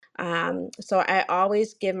So I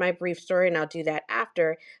always give my brief story, and I'll do that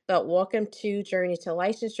after. But welcome to Journey to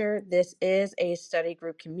Licensure. This is a study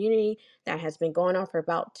group community that has been going on for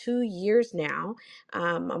about 2 years now.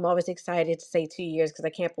 I'm always excited to say 2 years because I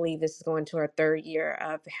can't believe this is going to our third year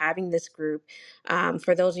of having this group.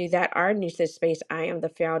 For those of you that are new to this space, I am the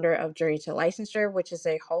founder of Journey to Licensure, which is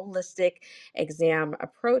a holistic exam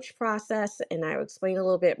approach process, and I will explain a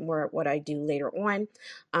little bit more what I do later on.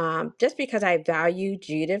 Just because I value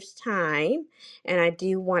Judith's time and I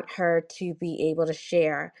do want her to be able to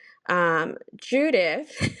share.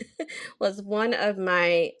 Judith was one of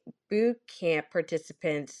my boot camp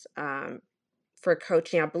participants for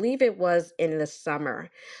coaching. I believe it was in the summer.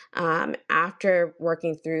 After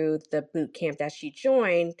working through the boot camp that she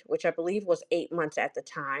joined, which I believe was 8 months at the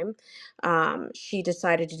time, she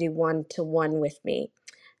decided to do one-to-one with me.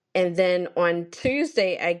 And then on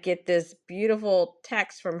Tuesday, I get this beautiful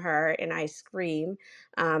text from her, and I scream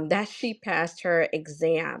that she passed her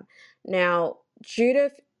exam. Now,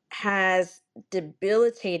 Judith has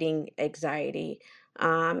debilitating anxiety,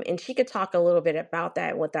 and she could talk a little bit about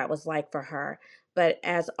that, what that was like for her. But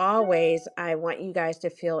as always, I want you guys to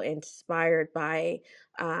feel inspired by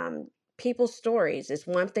people's stories. It's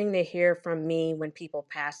one thing to hear from me when people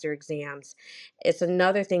pass their exams. It's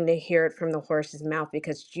another thing to hear it from the horse's mouth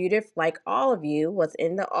because Judith, like all of you, was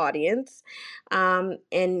in the audience and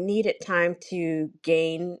needed time to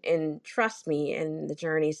gain and trust me in the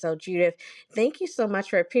journey. So, Judith, thank you so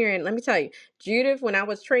much for appearing. Let me tell you, Judith, when I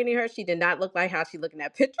was training her, she did not look like how she looked in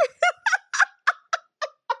that picture.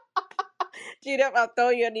 Judith, I'll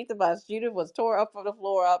throw you underneath the bus. Judith was tore up from the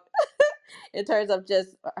floor up in terms of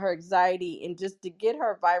just her anxiety and just to get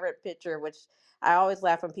her vibrant picture, which I always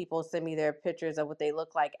laugh when people send me their pictures of what they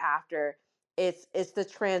look like after. It's the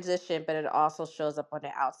transition, but it also shows up on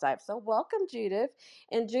the outside. So welcome, Judith.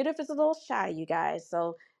 And Judith is a little shy, you guys.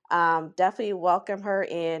 So definitely welcome her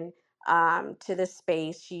in to this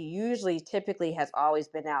space. She usually typically has always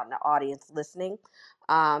been out in the audience listening.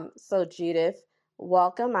 So Judith,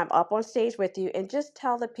 welcome. I'm up on stage with you, and just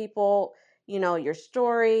tell the people, your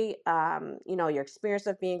story, your experience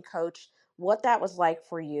of being coached, what that was like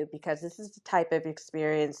for you, because this is the type of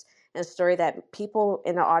experience and story that people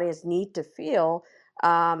in the audience need to feel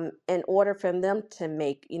in order for them to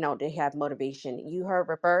make, to have motivation. You heard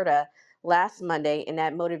Roberta last Monday, and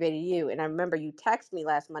that motivated you. And I remember you texted me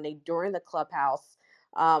last Monday during the clubhouse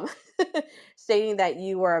um, stating that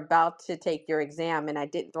you were about to take your exam, and I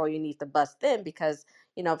didn't throw you underneath the bus then because,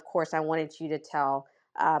 of course, I wanted you to tell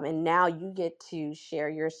and now you get to share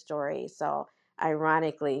your story. So,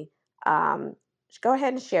 ironically, go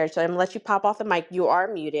ahead and share. So, I'm gonna let you pop off the mic. You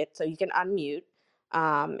are muted, so you can unmute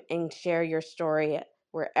and share your story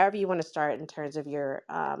wherever you want to start in terms of your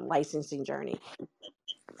licensing journey.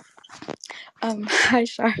 Hi,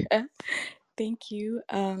 Shara. Thank you.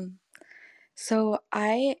 So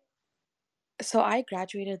I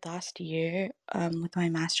graduated last year with my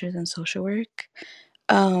master's in social work.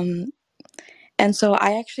 And so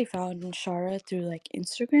I actually found Shara through like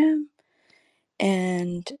Instagram,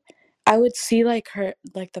 and I would see like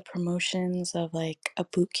the promotions of like a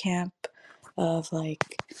boot camp of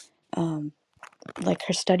like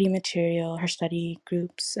her study material, her study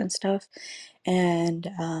groups and stuff. And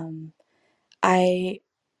I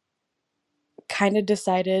kind of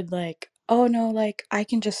decided like, oh no, like I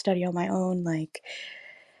can just study on my own, like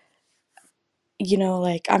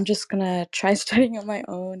like I'm just gonna try studying on my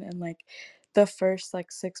own. And like the first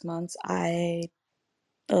like 6 months I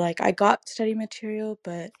got study material,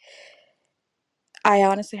 but I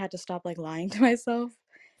honestly had to stop like lying to myself.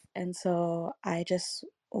 And so I just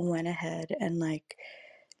went ahead and like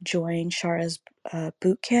joined Shara's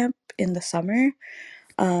boot camp in the summer.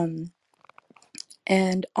 um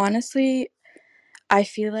and honestly, I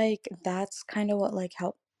feel like that's kind of what like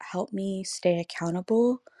helped me stay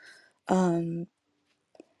accountable um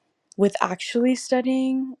with actually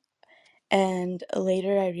studying. And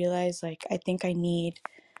later I realized like I think I need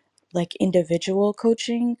like individual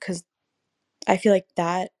coaching, because I feel like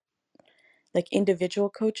that like individual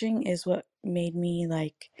coaching is what made me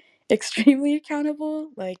like extremely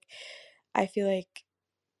accountable. Like I feel like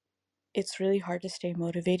it's really hard to stay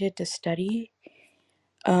motivated to study,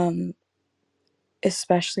 um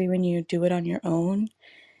especially when you do it on your own.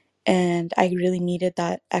 And I really needed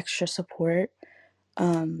that extra support.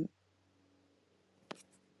 um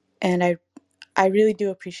and I really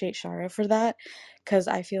do appreciate Shara for that, because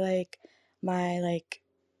I feel like my like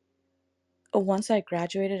once I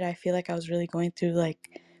graduated, I feel like I was really going through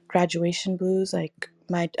like graduation blues. Like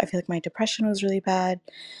I feel like my depression was really bad.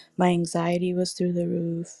 My anxiety was through the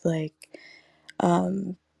roof. Like,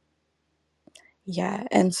 um, Yeah,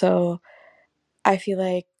 and so I feel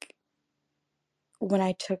like when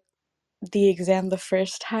I took the exam the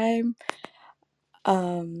first time,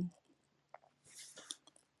 um,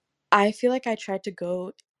 I feel like I tried to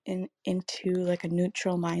go into, like, a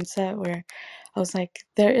neutral mindset where I was like,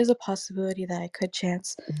 "There is a possibility that I could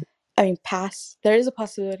pass. There is a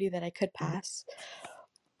possibility that I could pass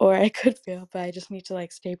or I could fail, but I just need to,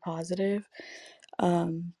 like, stay positive."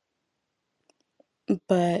 Um,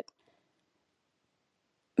 but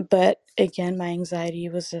again, my anxiety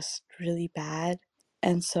was just really bad,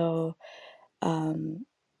 and um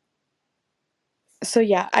so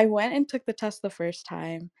yeah, I went and took the test the first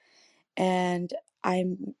time, and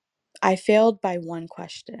I'm I failed by 1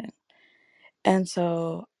 question, and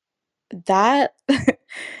so that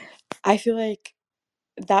I feel like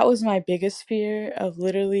that was my biggest fear of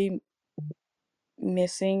literally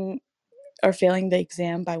missing or failing the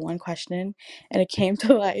exam by 1 question, and it came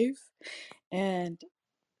to life, and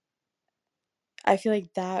I feel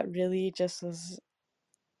like that really just was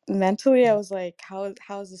mentally, I was like,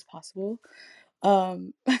 how is this possible?"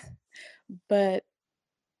 Um, but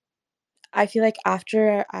I feel like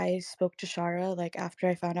after I spoke to Shara, like, after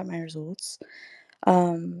I found out my results,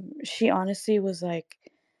 she honestly was like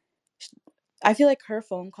sh I feel like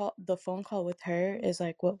the phone call with her is,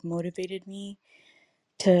 like, what motivated me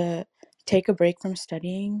to take a break from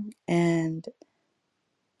studying and,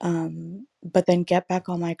 but then get back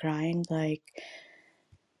on my grind, like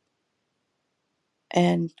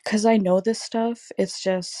and because I know this stuff, it's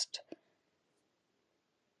just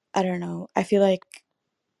I don't know, I feel like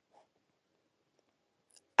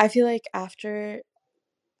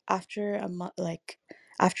after a month, like,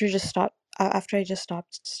 after I just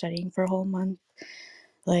stopped studying for a whole month,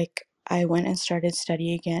 like, I went and started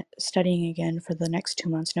studying again for the next 2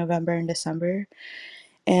 months, November and December,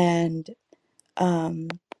 and, um,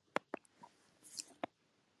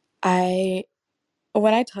 I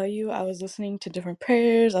when I tell you I was listening to different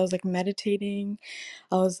prayers, I was, like, meditating,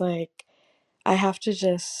 I was like, "I have to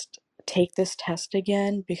just take this test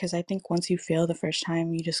again," because I think once you fail the first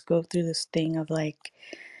time, you just go through this thing of, like,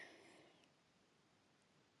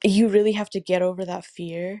 you really have to get over that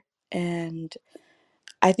fear, and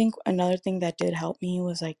I think another thing that did help me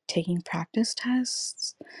was, like, taking practice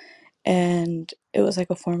tests, and it was, like,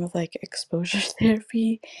 a form of, like, exposure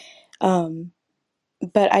therapy, um,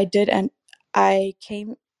 but I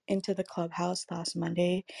came into the clubhouse last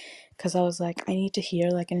Monday because I was like, "I need to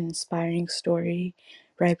hear, like, an inspiring story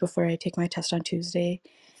right before I take my test on Tuesday,"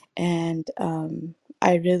 and,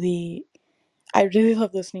 I really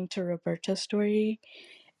love listening to Roberta's story,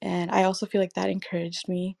 and I also feel like that encouraged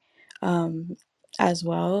me, um, as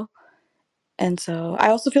well. And so I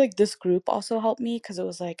also feel like this group also helped me because it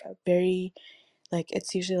was like a very like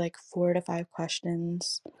it's usually like 4 to 5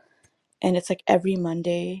 questions and it's like every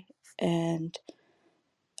Monday and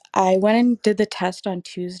I went and did the test on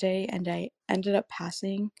Tuesday and I ended up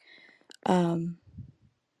passing. Um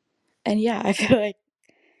and yeah, I feel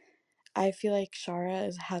like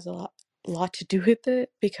Shara has a lot to do with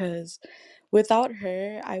it because without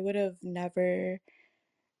her,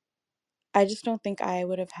 I just don't think I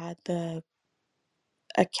would have had the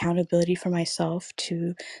accountability for myself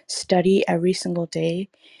to study every single day.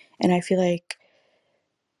 And I feel like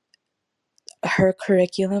her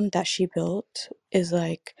curriculum that she built is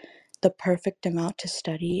like the perfect amount to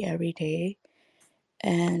study every day.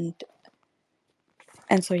 And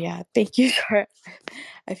so yeah, thank you for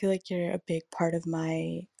I feel like you're a big part of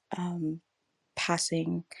my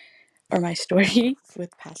passing or my story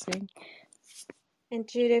with passing. And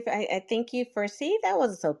Judith, I thank you for see that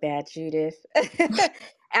wasn't so bad, Judith.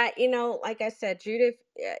 Like I said, Judith,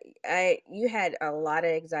 I you had a lot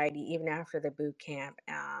of anxiety even after the boot camp,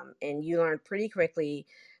 and you learned pretty quickly.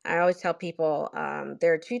 I always tell people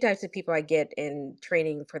there are two types of people I get in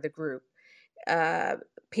training for the group. uh,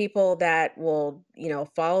 People that will,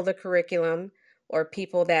 follow the curriculum or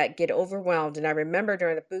people that get overwhelmed. And I remember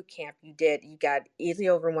during the boot camp you got easily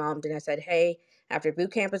overwhelmed. And I said, hey, after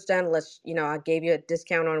boot camp is done, I gave you a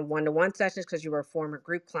discount on one-to-one sessions because you were a former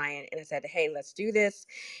group client. And I said, hey, let's do this.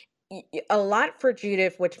 A lot for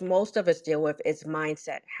Judith, which most of us deal with, is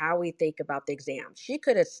mindset, how we think about the exam. She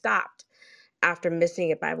could have stopped after missing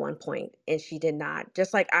it by 1 point, and she did not.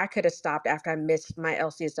 Just like I could have stopped after I missed my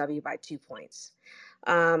LCSW by 2 points.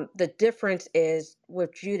 The difference is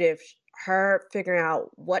with Judith, her figuring out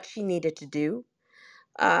what she needed to do,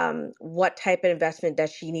 what type of investment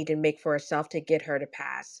that she needed to make for herself to get her to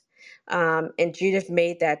pass. And Judith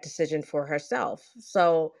made that decision for herself.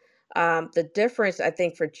 So the difference, I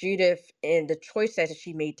think, for Judith and the choice that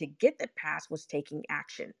she made to get the pass was taking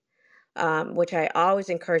action. which I always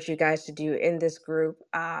encourage you guys to do in this group.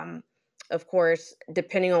 Of course,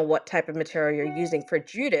 depending on what type of material you're using. For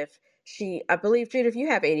Judith, I believe, Judith, you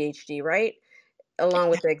have ADHD, right? Along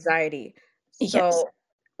Yeah. with the anxiety. Yes. So,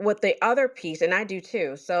 with the other piece, and I do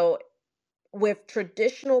too. So, with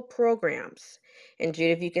traditional programs, and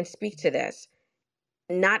Judith, you can speak to this,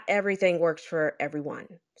 not everything works for everyone.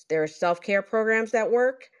 There are self care programs that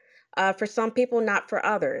work for some people, not for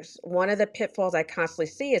others. One of the pitfalls I constantly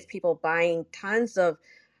see is people buying tons of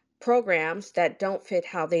programs that don't fit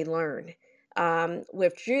how they learn.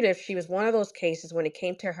 With Judith, she was one of those cases when it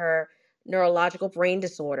came to her neurological brain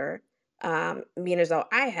disorder. Being as though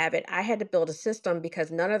I have it, I had to build a system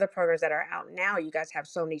because none of the programs that are out now, you guys have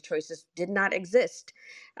so many choices, did not exist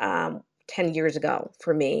 10 years ago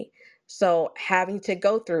for me. So having to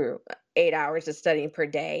go through 8 hours of studying per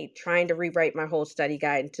day, trying to rewrite my whole study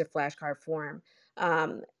guide into flashcard form,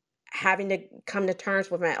 um, having to come to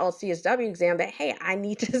terms with my LCSW exam that, hey,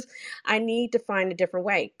 I need to find a different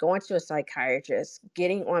way. Going to a psychiatrist,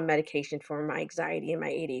 getting on medication for my anxiety and my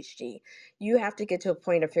ADHD. You have to get to a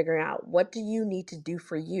point of figuring out what do you need to do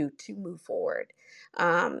for you to move forward.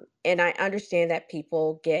 And I understand that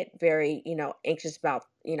people get very, anxious about,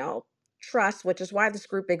 trust, which is why this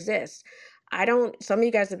group exists. I don't, some of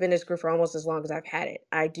you guys have been in this group for almost as long as I've had it.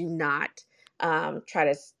 I do not try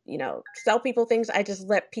to, sell people things. I just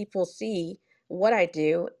let people see what I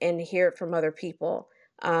do and hear it from other people,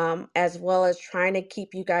 as well as trying to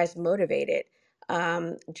keep you guys motivated.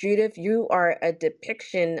 Judith, you are a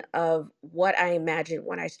depiction of what I imagined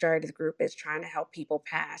when I started the group, is trying to help people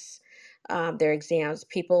pass their exams.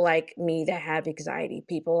 People like me that have anxiety,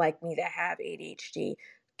 people like me that have ADHD.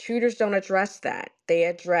 Tutors don't address that. They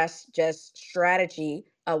address just strategy,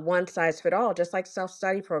 a one size fit all, just like self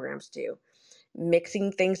study programs do.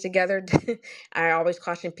 Mixing things together, I always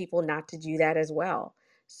caution people not to do that as well.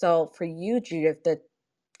 So for you, Judith, the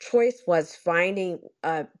choice was finding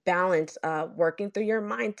a balance, working through your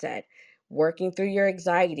mindset, working through your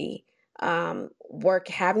anxiety,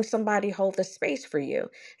 having somebody hold the space for you.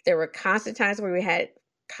 There were constant times where we had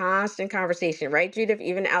constant conversation, right, Judith?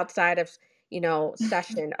 Even outside of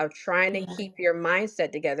session, of trying to Yeah. keep your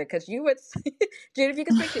mindset together, because you would, Judith, you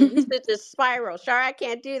can speak to it. You used to just spiral. Sure, I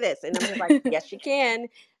can't do this, and I'm just like, yes, you can.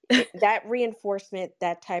 That reinforcement,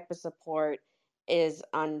 that type of support is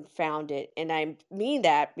unfounded. And I mean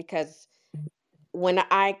that because when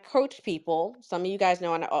I coach people, some of you guys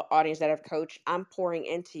know in the audience that I've coached, I'm pouring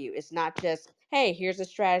into you. It's not just, hey, here's a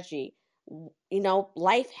strategy.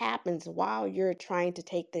 Life happens while you're trying to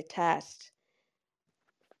take the test.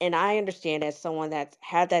 And I understand as someone that's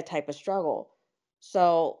had that type of struggle.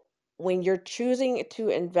 So when you're choosing to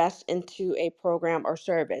invest into a program or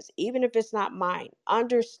service, even if it's not mine,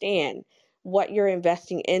 understand what you're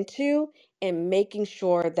investing into and making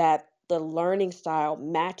sure that the learning style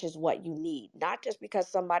matches what you need, not just because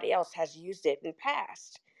somebody else has used it in the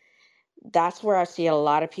past. That's where I see a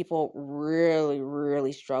lot of people really,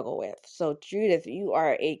 really struggle with. So, Judith, you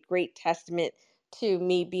are a great testament to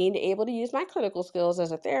me being able to use my clinical skills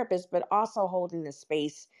as a therapist, but also holding the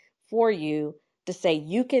space for you to say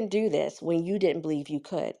you can do this when you didn't believe you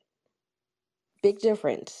could. Big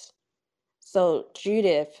difference. So,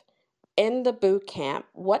 Judith, in the boot camp,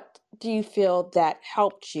 what do you feel that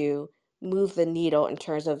helped you move the needle in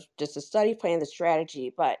terms of just the study plan, the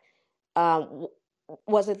strategy, but um,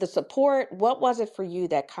 was it the support? What was it for you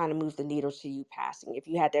that kind of moved the needle to you passing? If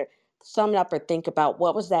you had to sum it up or think about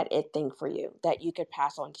what was that it thing for you that you could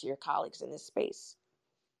pass on to your colleagues in this space?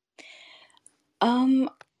 Um,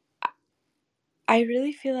 I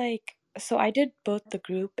really feel like, so I did both the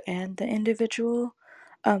group and the individual.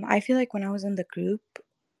 I feel like when I was in the group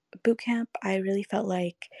boot camp, I really felt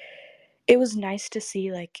like it was nice to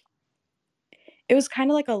see, like, it was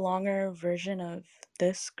kind of like a longer version of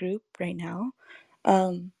this group right now.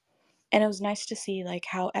 Um, and it was nice to see like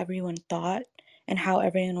how everyone thought and how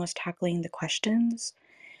everyone was tackling the questions.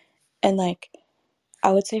 And like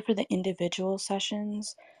I would say for the individual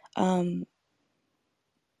sessions, um,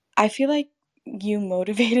 I feel like you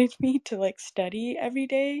motivated me to like study every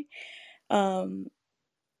day. Um,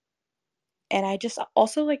 and I just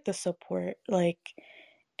also like the support, like,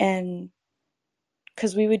 and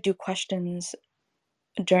because we would do questions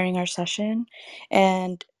during our session,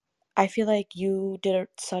 and I feel like you did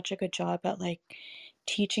such a good job at like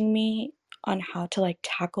teaching me on how to like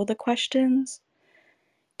tackle the questions.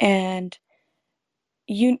 And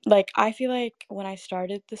you like, I feel like when I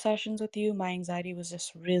started the sessions with you, my anxiety was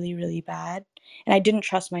just really, really bad, and I didn't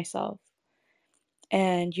trust myself.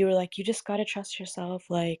 And you were like, you just got to trust yourself.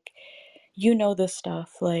 Like, this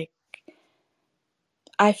stuff. Like,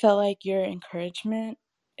 I felt like your encouragement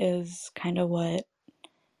is kind of what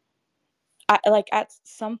I like at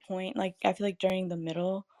some point, like I feel like during the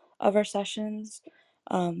middle of our sessions,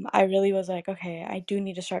 I really was like, okay, I do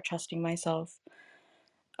need to start trusting myself.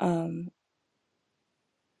 Um,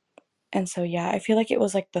 and so yeah, I feel like it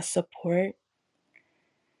was like the support.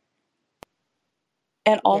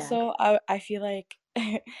 And Yeah. also I feel like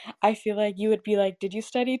I feel like you would be like, "Did you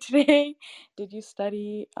study today? Did you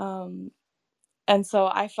study?" And so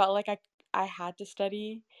I felt like I had to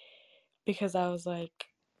study because I was like,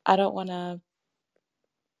 I don't want to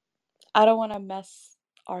I don't want to mess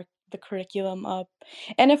our the curriculum up.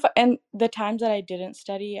 And the times that I didn't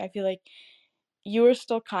study, I feel like you were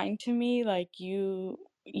still kind to me, like you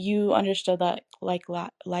understood that like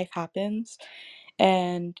life happens,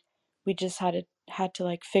 and we just had to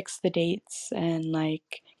like fix the dates and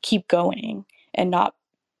like keep going and not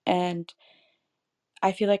and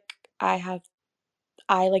I feel like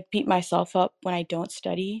I like beat myself up when I don't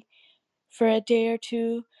study for a day or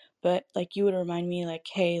two, but like you would remind me like,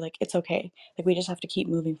 hey, like it's okay. Like we just have to keep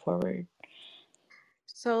moving forward.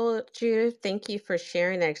 So, Judith, thank you for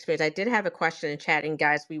sharing that experience. I did have a question in chat, and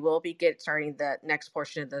guys, we will be starting the next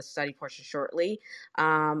portion of the study portion shortly.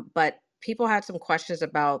 But people had some questions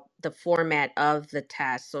about the format of the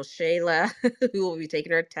test. So, Shayla, who will be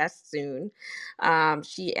taking her test soon,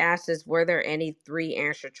 she asked us, were there any three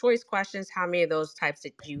answer choice questions? How many of those types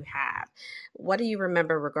did you have? What do you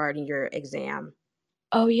remember regarding your exam?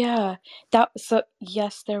 Oh yeah. That so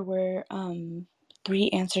yes, there were three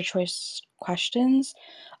answer choice questions.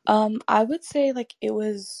 I would say like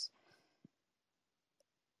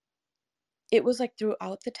it was like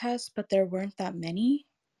throughout the test, but there weren't that many.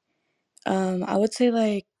 I would say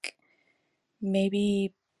like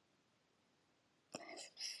maybe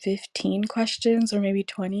 15 questions or maybe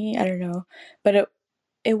 20, I don't know. But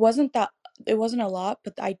it wasn't that it wasn't a lot,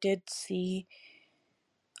 but I did see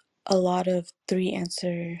a lot of three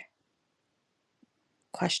answer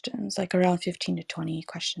questions, like around 15 to 20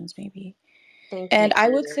 questions maybe. Thank you, And I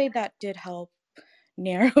would Judith. say that did help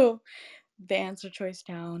narrow the answer choice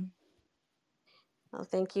down. Well,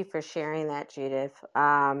 thank you for sharing that, Judith.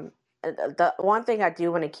 The one thing I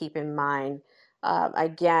do want to keep in mind,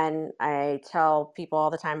 again, I tell people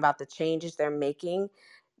all the time about the changes they're making.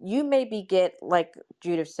 You maybe get, like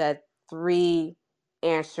Judith said, three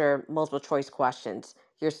answer multiple choice questions.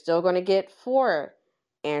 You're still going to get four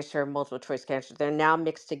answer multiple choice questions. They're now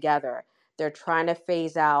mixed together. They're trying to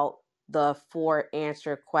phase out the four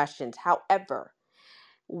answer questions. However,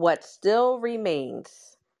 what still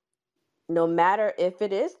remains, no matter if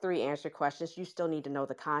it is three answer questions, you still need to know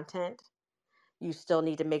the content. You still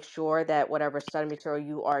need to make sure that whatever study material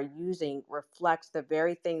you are using reflects the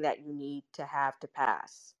very thing that you need to have to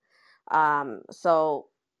pass. So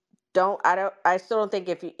I still don't think,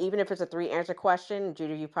 if you, even if it's a three answer question,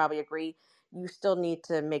 Judy, you probably agree, you still need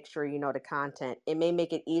to make sure you know the content. It may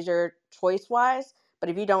make it easier choice wise, but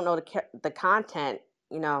if you don't know the content,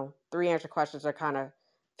 three answer questions are kind of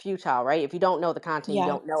futile, right? If you don't know the content, you Yeah,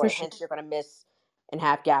 don't know for it, sure. hence you're going to miss and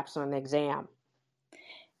have gaps on the exam.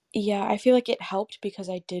 Yeah, I feel like it helped because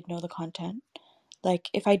I did know the content. Like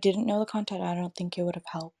if I didn't know the content, I don't think it would have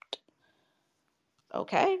helped.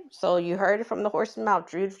 Okay, so you heard it from the horse's mouth.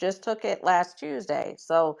 Drew just took it last Tuesday.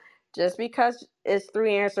 So just because it's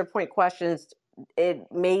three answer point questions, it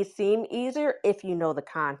may seem easier if you know the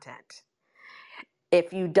content.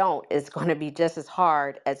 If you don't, it's going to be just as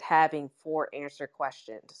hard as having four answer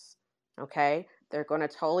questions. Okay, they're going to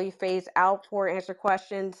totally phase out four answer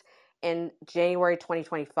questions in January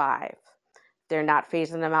 2025. They're not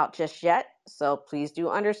phasing them out just yet. So please do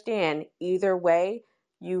understand, either way,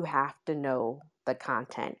 you have to know the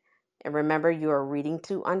content. And remember, you are reading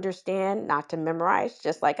to understand, not to memorize,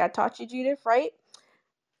 just like I taught you, Judith, right?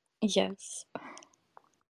 Yes.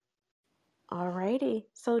 Alrighty.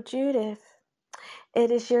 So, Judith,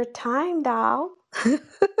 it is your time, doll,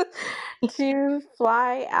 to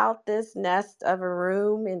fly out this nest of a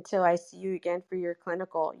room until I see you again for your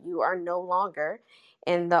clinical. You are no longer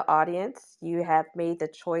in the audience. You have made the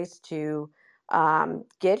choice to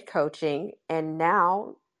get coaching, and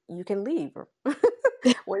now you can leave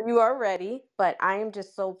when you are ready. But I am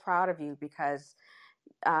just so proud of you because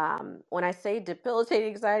when I say debilitating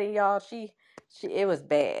anxiety, y'all, she it was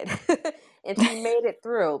bad, and she made it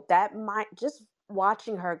through. That might just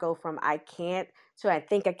watching her go from I can't to I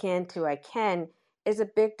think I can to I can is a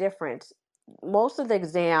big difference. Most of the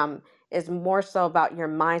exam is more so about your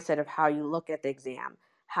mindset of how you look at the exam,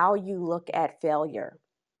 how you look at failure.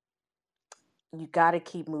 You got to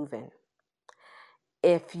keep moving.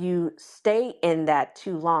 If you stay in that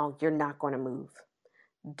too long, you're not going to move.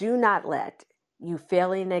 Do not let you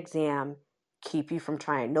failing an exam keep you from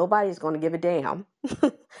trying. Nobody's going to give a damn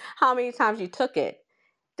how many times you took it.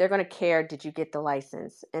 They're going to care, did you get the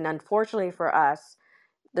license? And unfortunately for us,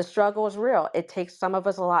 the struggle is real. It takes some of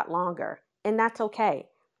us a lot longer, and that's okay.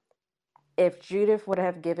 If Judith would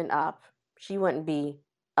have given up, she wouldn't be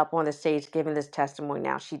up on the stage giving this testimony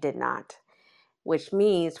now. She did not, which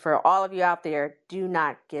means for all of you out there, do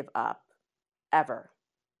not give up ever.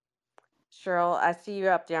 Cheryl, I see you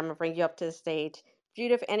up there. I'm going to bring you up to the stage.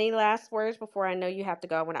 Judith, any last words before I know you have to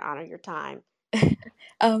go? I want to honor your time.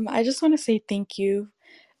 I just want to say thank you.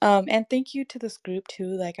 And thank you to this group too.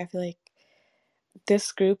 Like I feel like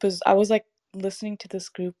this group is I was like listening to this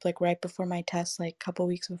group like right before my test, like a couple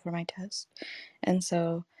weeks before my test. And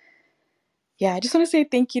so yeah, I just want to say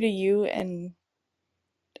thank you to you and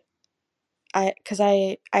I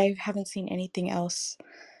haven't seen anything else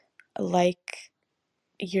like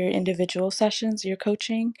your individual sessions, your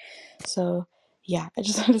coaching. So yeah, I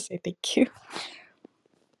just want to say thank you.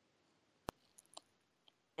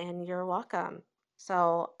 And you're welcome.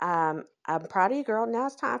 So I'm proud of you, girl. Now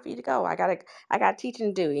it's time for you to go. I got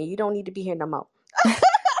teaching to do, and you don't need to be here no more.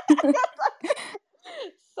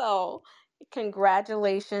 So,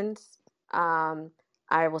 congratulations. Um,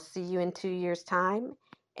 I will see you in 2 years' time.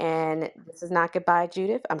 And this is not goodbye,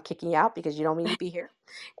 Judith. I'm kicking you out because you don't need to be here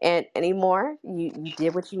and anymore. You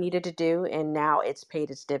did what you needed to do, and now it's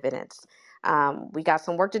paid its dividends. We got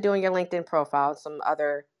some work to do on your LinkedIn profile and some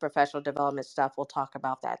other professional development stuff. We'll talk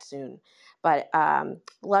about that soon. But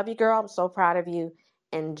love you, girl. I'm so proud of you.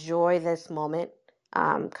 Enjoy this moment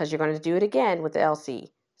because you're going to do it again with the LC.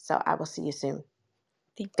 So I will see you soon.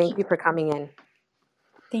 Thank Thank you. you for coming in.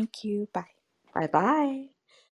 Thank you. Bye. Bye bye.